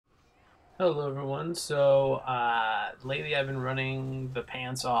Hello everyone. So lately I've been running the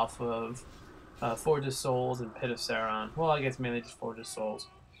pants off of Forge of Souls and Pit of Sauron. Well, I guess mainly just Forge of Souls.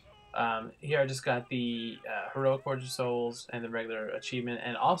 Here I just got the Heroic Forge of Souls and the regular achievement,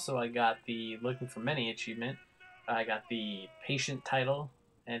 and also I got the Looking for Many achievement. I got the Patient title,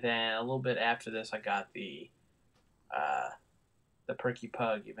 and then a little bit after this I got uh, the Perky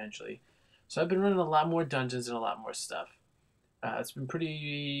Pug eventually. So I've been running a lot more dungeons and a lot more stuff. It's been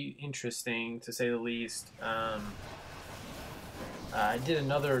pretty interesting to say the least. I did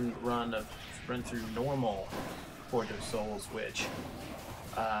another run through normal Forge of Souls, which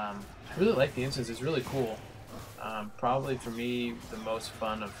I really like the instance. It's really cool. Probably for me the most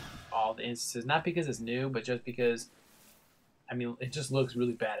fun of all the instances. Not because it's new, but just because it just looks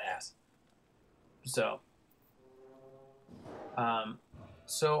really badass. So um,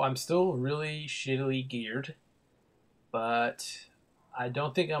 so I'm still really shittily geared, but I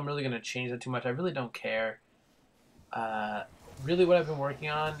don't think I'm really gonna change that too much. I really don't care. Uh, Really, what I've been working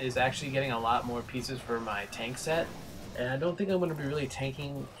on is actually getting a lot more pieces for my tank set, and I don't think I'm going to be really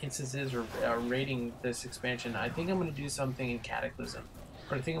tanking instances or raiding this expansion. I think I'm going to do something in Cataclysm,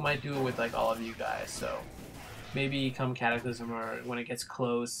 or I think I might do it with like all of you guys. So maybe come Cataclysm, or when it gets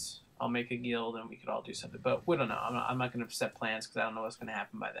close, I'll make a guild and we could all do something. But we don't know. I'm not going to set plans because I don't know what's going to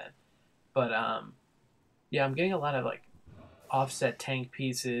happen by then. But yeah, I'm getting a lot of like offset tank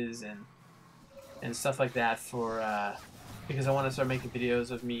pieces and stuff like that for because I want to start making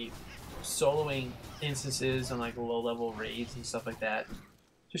videos of me soloing instances and like low level raids and stuff like that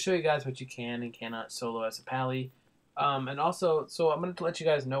to show you guys what you can and cannot solo as a pally. And also, so I'm going to let you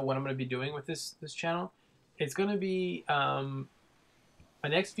guys know what I'm going to be doing with this channel. It's going to be my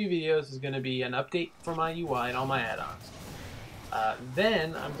next few videos is going to be an update for my UI and all my add-ons.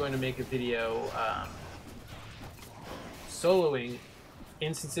 Then I'm going to make a video soloing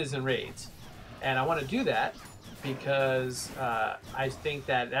instances and raids. And I want to do that because I think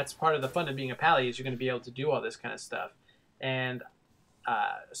that that's part of the fun of being a pally is you're going to be able to do all this kind of stuff. And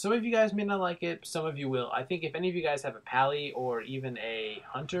some of you guys may not like it, some of you will. I think if any of you guys have a pally or even a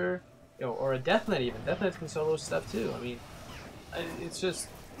hunter, or a death knight even, death knights can solo stuff too. I mean, it's just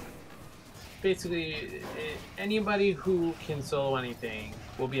basically anybody who can solo anything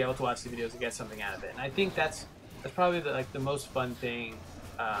will be able to watch the videos and get something out of it. And I think that's probably the most fun thing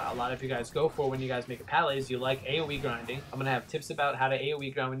a lot of you guys go for when you guys make a pally is you like AoE grinding. I'm going to have tips about how to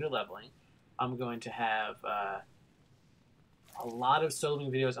AoE grind when you're leveling. I'm going to have a lot of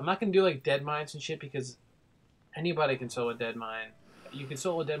soloing videos. I'm not going to do like dead mines and shit because anybody can solo a dead mine. You can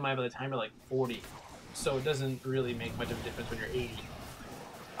solo a dead mine by the time you're like 40. So it doesn't really make much of a difference when you're 80.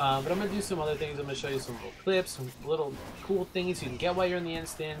 But I'm going to do some other things. I'm going to show you some little clips, some little cool things you can get while you're in the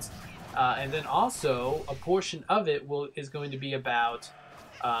instance. And then also, a portion of it is going to be about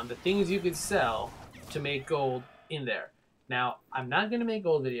the things you could sell to make gold in there. Now, I'm not going to make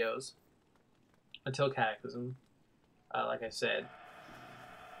gold videos until Cataclysm, like I said.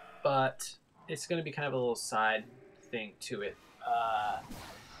 But it's going to be kind of a little side thing to it.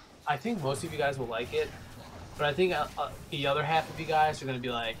 I think most of you guys will like it. But I think the other half of you guys are going to be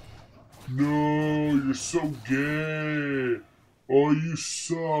like, No, you're so gay. Oh, you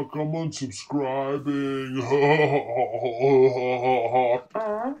suck. I'm unsubscribing.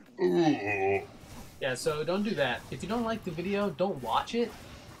 yeah, so don't do that. If you don't like the video, don't watch it.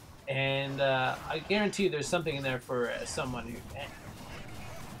 And I guarantee there's something in there for someone who...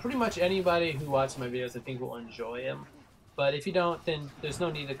 Pretty much anybody who watches my videos, I think, will enjoy them. But if you don't, then there's no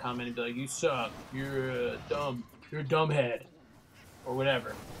need to comment and be like, you suck, you're dumb, you're a dumbhead, or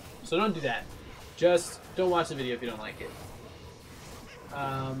whatever. So don't do that. Just don't watch the video if you don't like it.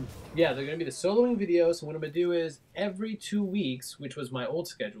 Yeah, they're going to be the soloing videos. So what I'm going to do is every 2 weeks, which was my old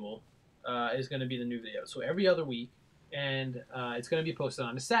schedule, is going to be the new video. So every other week, and it's going to be posted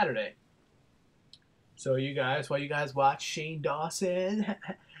on a Saturday. So you guys, while you guys watch Shane Dawson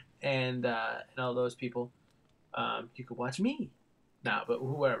and all those people, you could watch me. Nah, but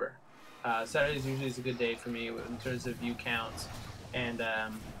whoever. Saturdays usually is a good day for me in terms of view counts, and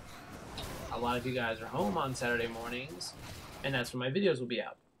a lot of you guys are home on Saturday mornings, and that's when my videos will be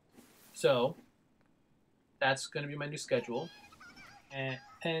out. So that's going to be my new schedule, and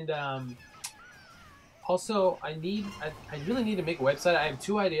also I really need to make a website. I have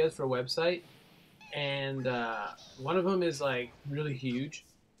 2 ideas for a website, and one of them is like really huge,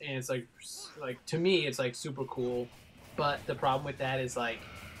 and it's like to me it's like super cool, but the problem with that is like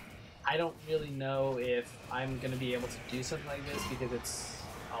I don't really know if I'm gonna be able to do something like this because it's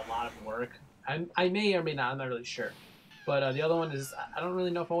a lot of work. I may or may not. I'm not really sure. But the other one is I don't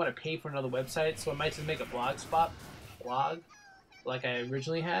really know if I want to pay for another website, so I might just make a blog like I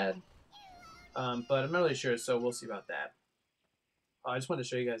originally had. But I'm not really sure, so we'll see about that. I just wanted to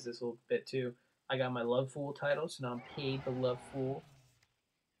show you guys this little bit too. I got my Love Fool title, so now I'm Paiid the Love Fool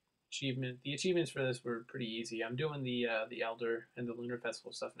achievement. The achievements for this were pretty easy. I'm doing the Elder and the Lunar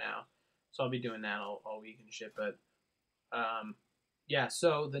Festival stuff now, so I'll be doing that all week and shit. But um, yeah,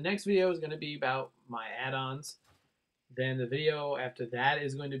 so the next video is going to be about my add-ons. Then the video after that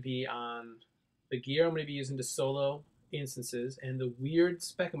is going to be on the gear I'm going to be using to solo instances and the weird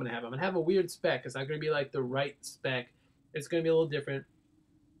spec I'm going to have. I'm going to have a weird spec. It's not going to be like the right spec. It's going to be a little different.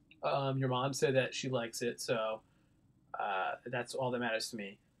 Your mom said that she likes it, so that's all that matters to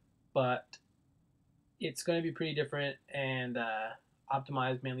me. But it's going to be pretty different and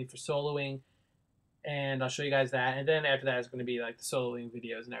optimized mainly for soloing. And I'll show you guys that. And then after that, it's going to be like the soloing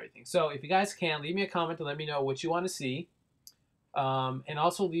videos and everything. So if you guys can, leave me a comment to let me know what you want to see. And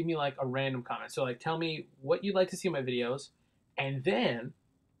also leave me like a random comment. So like tell me what you'd like to see in my videos. And then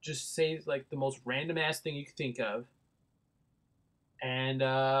just say like the most random ass thing you can think of. And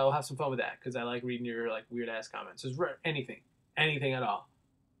we'll have some fun with that because I like reading your like weird ass comments. Just anything at all.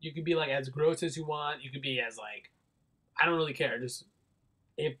 You could be like as gross as you want. You could be as like I don't really care. Just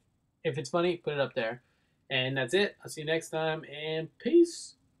if if it's funny, put it up there. And that's it. I'll see you next time and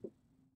peace.